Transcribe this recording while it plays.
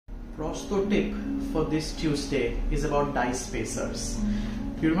Prosto tip for this Tuesday is about dye spacers.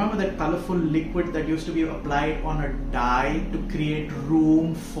 You remember that colorful liquid that used to be applied on a dye to create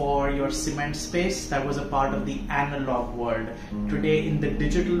room for your cement space? That was a part of the analog world. Today in the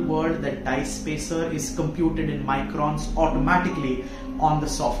digital world, that dye spacer is computed in microns automatically on the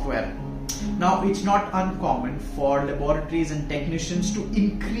software. Now, it's not uncommon for laboratories and technicians to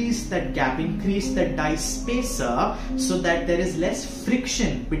increase that gap, increase that dye spacer so that there is less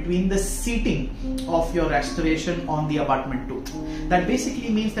friction between the seating of your restoration on the abutment tooth. That basically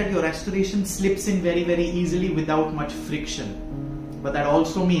means that your restoration slips in very, very easily without much friction. But that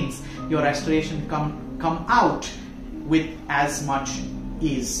also means your restoration come out with as much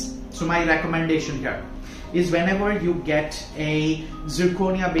ease. So my recommendation here is whenever you get a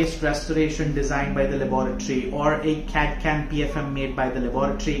zirconia based restoration designed by the laboratory or a CAD/CAM PFM made by the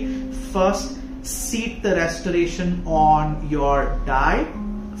laboratory, first seat the restoration on your die,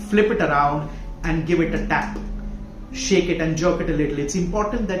 flip it around and give it a tap. Shake it and jerk it a little. It's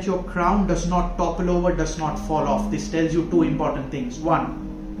important that your crown does not topple over, does not fall off. This tells you two important things.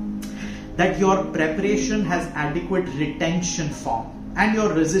 One, that your preparation has adequate retention form and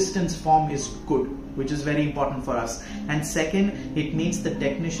your resistance form is good, which is very important for us. And second, it means the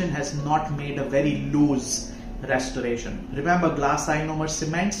technician has not made a very loose restoration. Remember, glass ionomer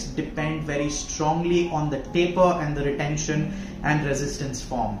cements depend very strongly on the taper and the retention and resistance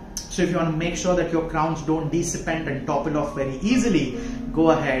form. So if you want to make sure that your crowns don't dissipate and topple off very easily,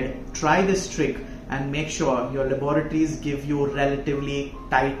 go ahead, try this trick and make sure your laboratories give you relatively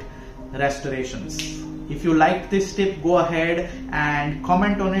tight restorations. If you like this tip, go ahead and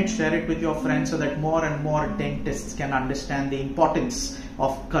comment on it, share it with your friends so that more and more dentists can understand the importance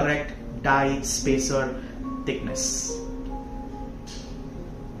of correct dye spacer thickness.